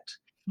yet.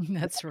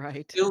 That's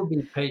right. Still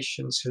be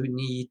patients who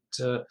need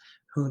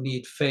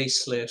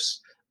facelifts.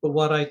 But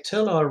what I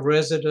tell our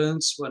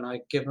residents when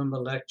I give them a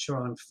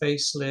lecture on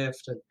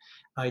facelift, and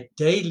I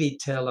daily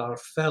tell our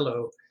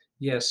fellow,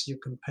 yes, you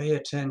can pay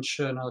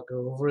attention. I'll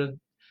go over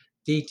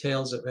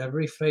details of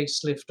every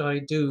facelift I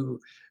do,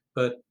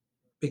 but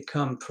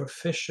become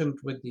proficient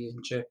with the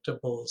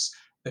injectables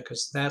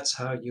because that's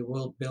how you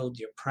will build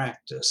your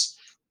practice.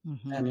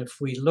 Mhm. And if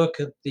we look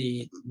at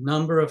the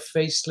number of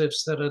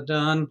facelifts that are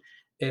done,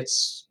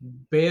 it's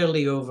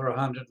barely over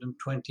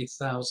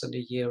 120,000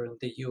 a year in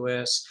the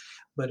US.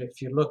 But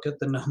if you look at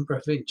the number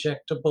of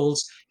injectables,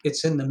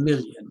 it's in the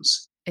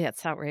millions. Yeah,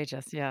 it's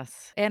outrageous,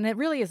 yes. And it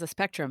really is a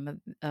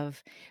spectrum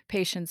of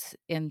patients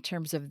in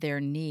terms of their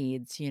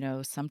needs.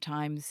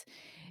 Sometimes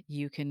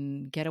you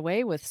can get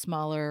away with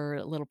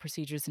smaller little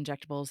procedures,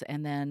 injectables,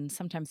 and then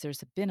sometimes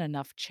there's been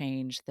enough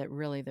change that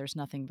really there's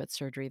nothing but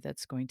surgery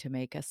that's going to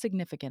make a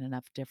significant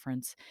enough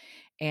difference.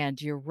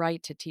 And you're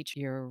right to teach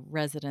your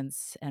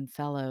residents and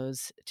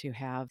fellows to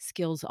have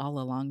skills all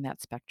along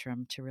that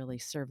spectrum to really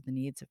serve the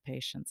needs of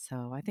patients.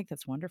 So I think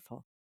that's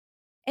wonderful.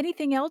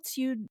 Anything else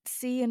you'd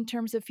see in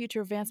terms of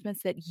future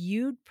advancements that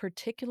you'd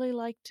particularly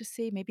like to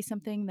see? Maybe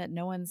something that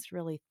no one's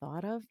really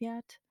thought of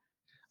yet?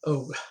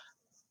 Oh,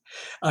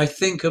 I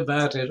think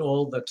about it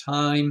all the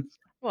time.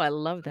 Oh, I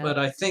love But that.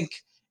 I think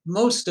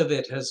most of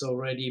it has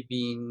already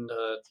been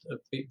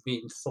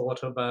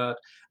thought about.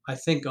 I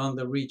think on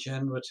the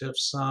regenerative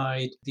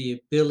side,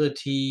 the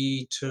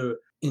ability to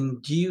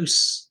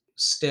induce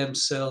stem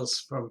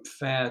cells from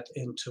fat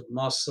into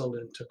muscle,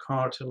 into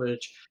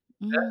cartilage,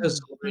 that has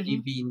already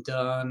Mhm. been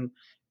done.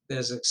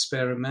 There's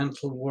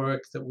experimental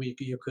work that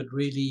you could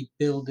really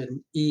build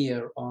an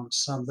ear on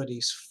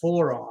somebody's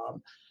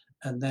forearm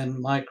and then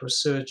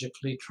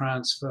microsurgically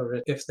transfer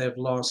it if they've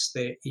lost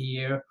their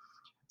ear.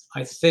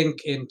 I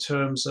think in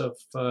terms of,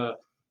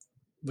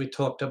 we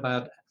talked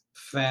about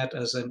fat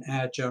as an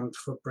adjunct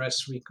for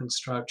breast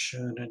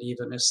reconstruction and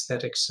even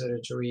aesthetic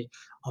surgery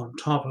on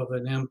top of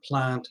an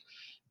implant.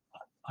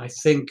 I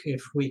think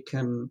if we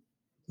can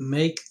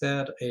make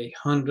that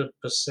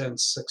 100%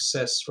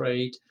 success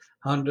rate,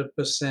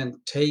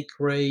 100% take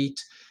rate,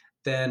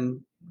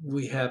 then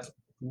we have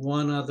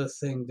one other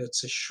thing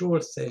that's a sure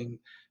thing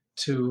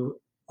to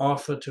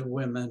offer to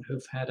women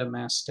who've had a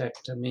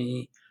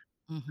mastectomy,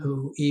 Mhm.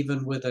 who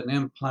even with an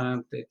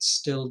implant, it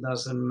still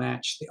doesn't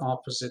match the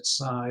opposite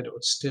side,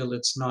 or still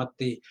it's not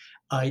the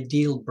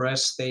ideal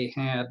breast they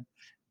had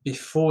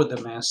before the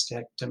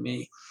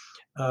mastectomy.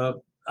 Uh,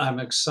 I'm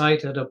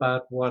excited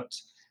about what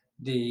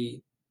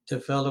the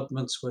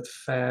developments with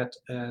fat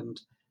and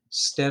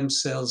stem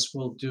cells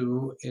will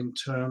do in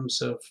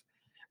terms of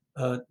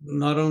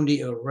not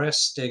only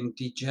arresting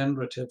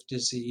degenerative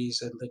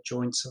disease in the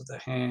joints of the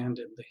hand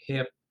and the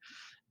hip,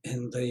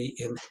 in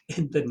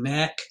the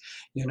neck.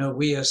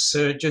 We as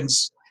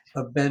surgeons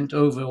are bent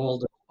over all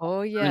the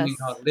Oh, earning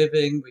our yes.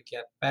 living. We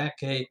get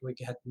backache, we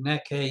get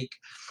neck ache.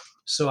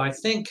 So I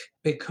think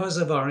because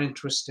of our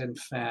interest in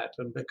fat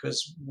and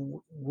because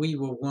we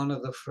were one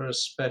of the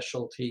first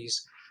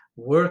specialties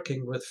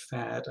working with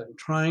fat and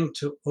trying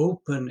to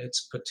open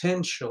its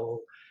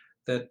potential,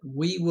 that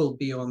we will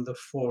be on the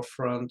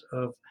forefront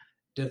of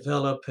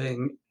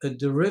developing a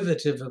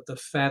derivative of the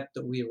fat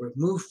that we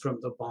remove from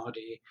the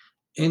body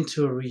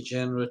into a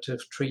regenerative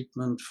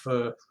treatment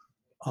for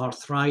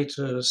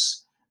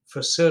arthritis,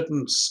 for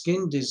certain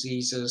skin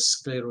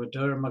diseases.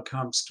 Scleroderma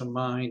comes to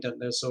mind,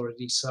 and there's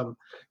already some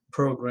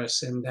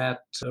progress in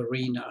that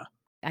arena.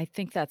 I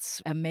think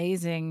that's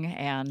amazing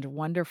and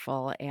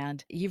wonderful.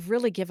 And you've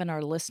really given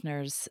our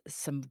listeners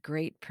some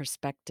great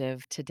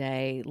perspective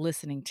today,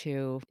 listening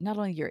to not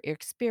only your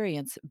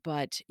experience,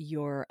 but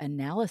your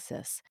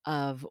analysis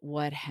of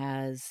what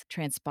has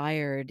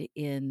transpired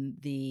in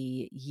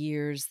the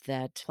years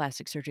that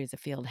plastic surgery as a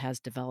field has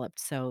developed.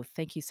 So,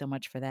 thank you so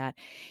much for that.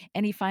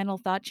 Any final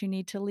thoughts you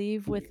need to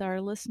leave with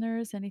our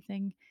listeners?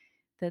 Anything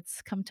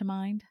that's come to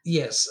mind?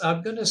 Yes,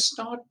 I'm going to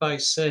start by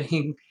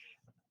saying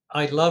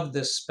I love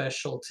this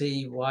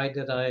specialty. Why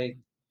did I? Mhm.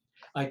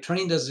 I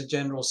trained as a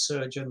general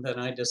surgeon, then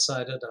I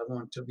decided I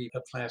want to be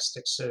a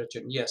plastic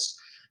surgeon. Yes,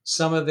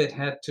 some of it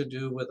had to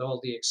do with all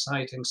the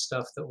exciting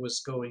stuff that was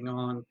going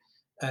on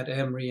at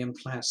Emory in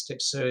plastic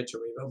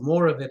surgery, but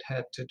more of it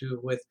had to do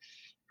with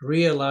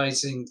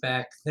realizing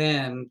back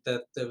then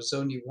that there was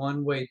only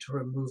one way to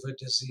remove a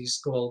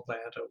diseased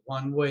gallbladder,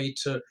 one way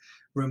to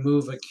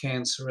remove a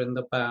cancer in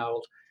the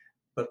bowel,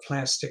 but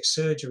plastic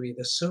surgery,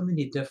 there's so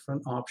many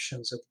different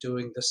options of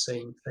doing the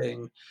same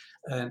thing.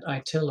 And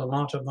I tell a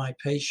lot of my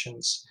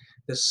patients,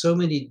 there's so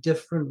many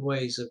different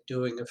ways of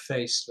doing a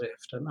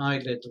facelift, an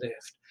eyelid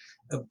lift,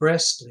 a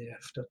breast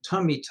lift, a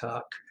tummy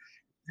tuck,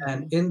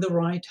 and Mhm. in the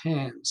right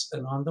hands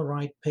and on the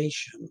right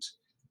patient,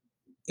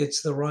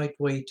 it's the right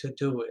way to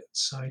do it.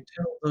 So I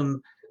tell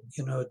them,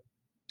 you know,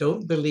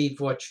 don't believe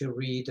what you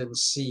read and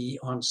see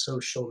on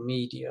social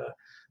media.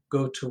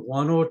 Go to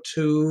one or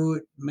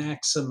two,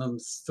 maximum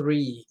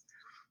three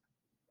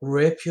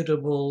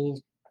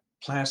reputable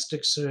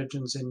plastic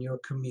surgeons in your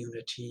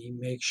community.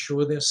 Make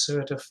sure they're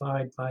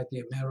certified by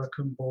the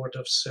American Board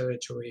of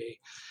Surgery,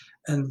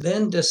 and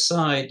then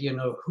decide,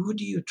 who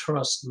do you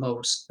trust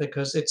most?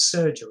 Because it's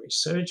surgery.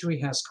 Surgery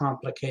has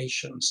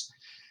complications.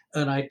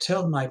 And I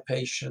tell my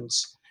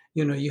patients,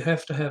 you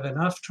have to have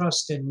enough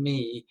trust in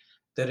me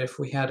that if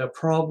we had a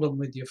problem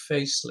with your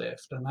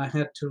facelift and I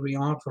had to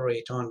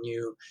reoperate on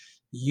you,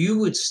 you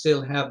would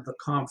still have the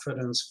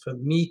confidence for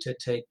me to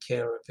take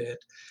care of it.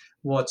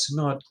 What's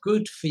not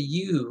good for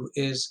you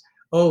is,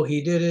 oh,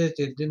 he did it,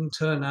 it didn't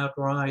turn out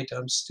right,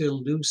 I'm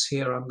still loose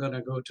here, I'm going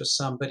to go to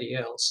somebody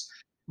else.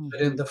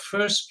 But in Mhm. the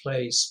first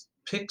place,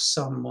 pick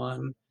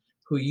someone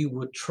who you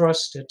would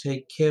trust to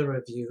take care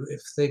of you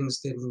if things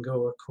didn't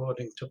go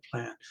according to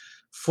plan.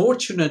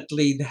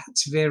 Fortunately,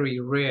 that's very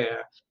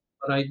rare,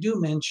 but I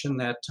do mention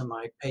that to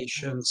my Oh,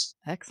 patients.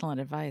 excellent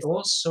advice.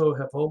 Also,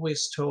 have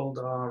always told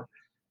our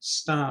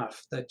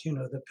staff that,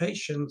 the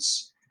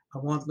patients, I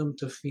want them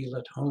to feel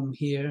at home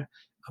here.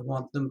 I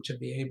want them to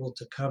be able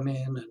to come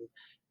in and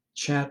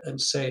chat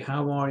and say,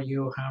 "How are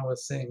you? How are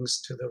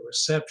things?" to the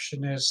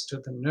receptionist, to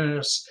the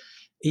nurse,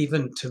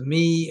 even to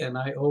me. And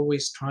I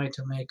always try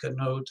to make a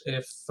note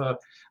if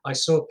I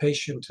saw a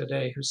patient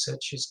today who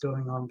said she's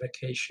going on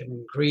vacation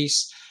in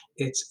Greece.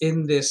 It's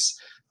in this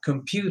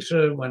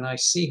computer. When I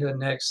see her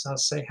next, I'll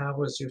say, "How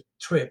was your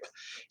trip?"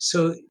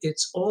 So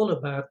it's all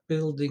about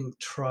building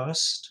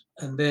trust.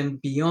 And then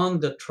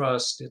beyond the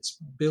trust, it's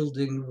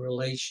building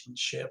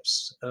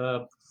relationships.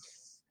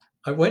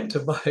 I went to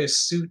buy a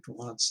suit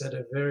once at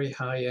a very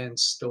high-end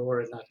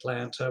store in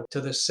Atlanta to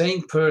the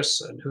same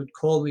person who'd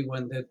call me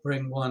when they'd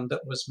bring one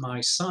that was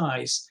my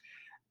size.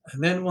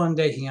 And then one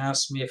day he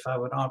asked me if I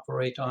would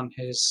operate on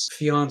his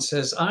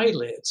fiance's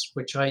eyelids,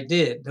 which I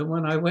did. Then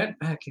when I went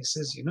back, he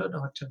says,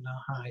 Dr.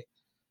 Nahai,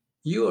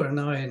 you are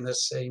now in the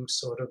same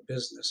sort of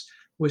business.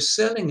 We're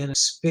selling an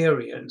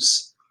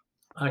experience.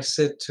 I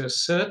said, to a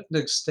certain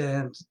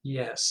extent,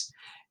 yes.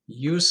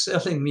 You're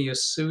selling me a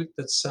suit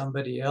that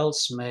somebody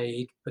else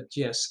made, but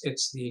yes,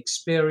 it's the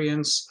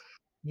experience,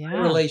 my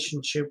Yeah.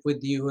 relationship with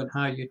you, and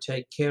how you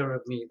take care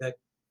of me that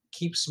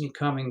keeps me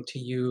coming to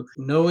you,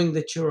 knowing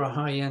that you're a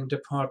high end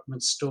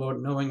department store,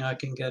 knowing I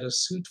can get a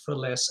suit for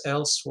less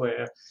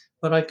elsewhere,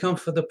 but I come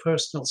for the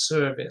personal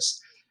service.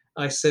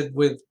 I said,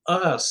 with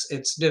us,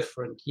 it's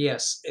different.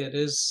 Yes, it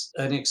is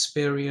an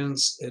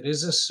experience, it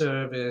is a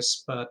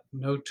service, but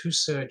no two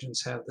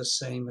surgeons have the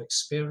same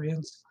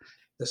experience,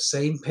 the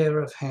same pair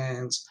of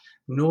hands,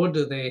 nor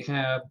do they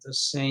have the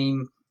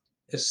same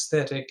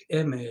aesthetic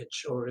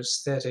image or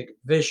aesthetic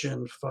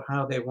vision for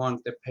how they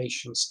want the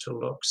patients to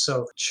look.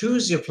 So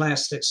choose your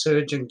plastic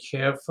surgeon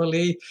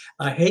carefully.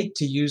 I hate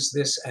to use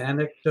this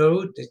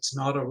anecdote, it's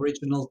not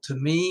original to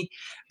me,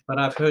 but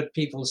I've heard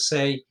people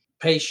say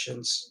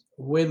patients,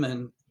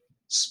 women,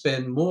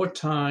 spend more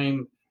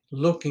time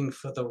looking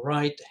for the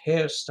right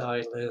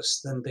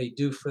hairstylist than they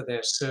do for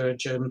their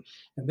surgeon.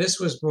 And this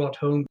was brought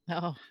home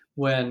Oh,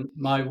 when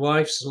my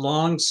wife's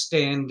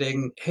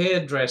long-standing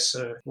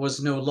hairdresser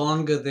was no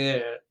longer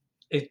there.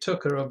 It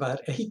took her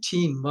about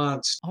 18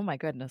 months. oh my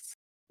goodness.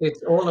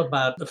 It's all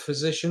about the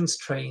physician's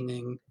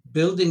training,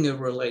 building a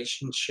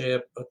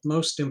relationship, but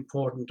most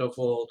important of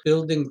all,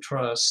 building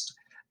trust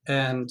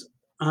and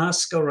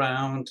ask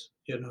around,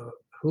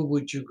 who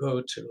would you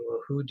go to or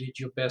who did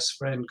your best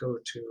friend go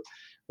to?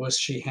 Was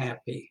she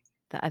happy?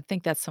 I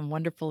think that's some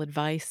wonderful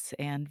advice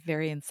and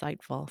very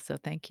insightful, so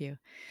thank you.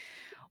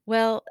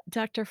 Well,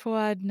 Dr.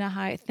 Fuad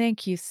Nahai,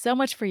 thank you so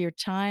much for your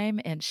time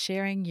and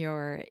sharing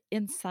your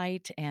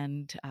insight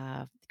and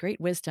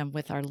great wisdom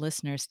with our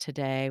listeners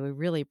today. We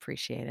really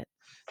appreciate it.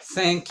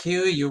 Thank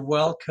you. You're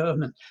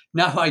welcome. And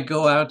now I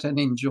go out and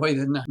enjoy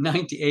the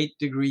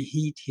 98-degree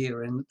heat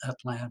here in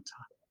Atlanta.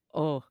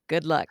 Oh,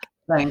 good luck.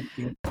 Thank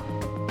you.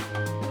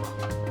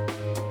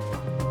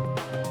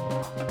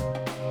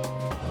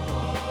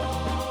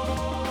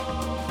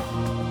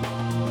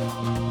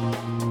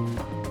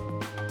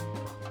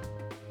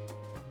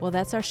 Well,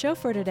 that's our show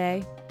for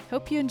today.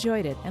 Hope you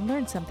enjoyed it and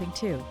learned something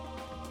too.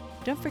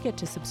 Don't forget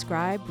to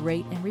subscribe,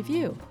 rate, and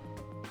review.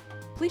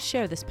 Please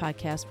share this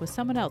podcast with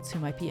someone else who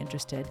might be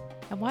interested.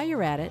 And while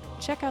you're at it,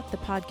 check out the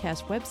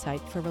podcast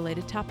website for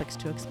related topics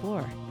to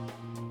explore.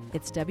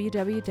 It's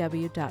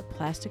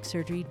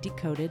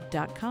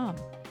www.plasticsurgerydecoded.com.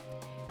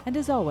 And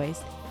as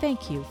always,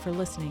 thank you for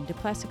listening to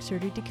Plastic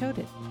Surgery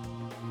Decoded.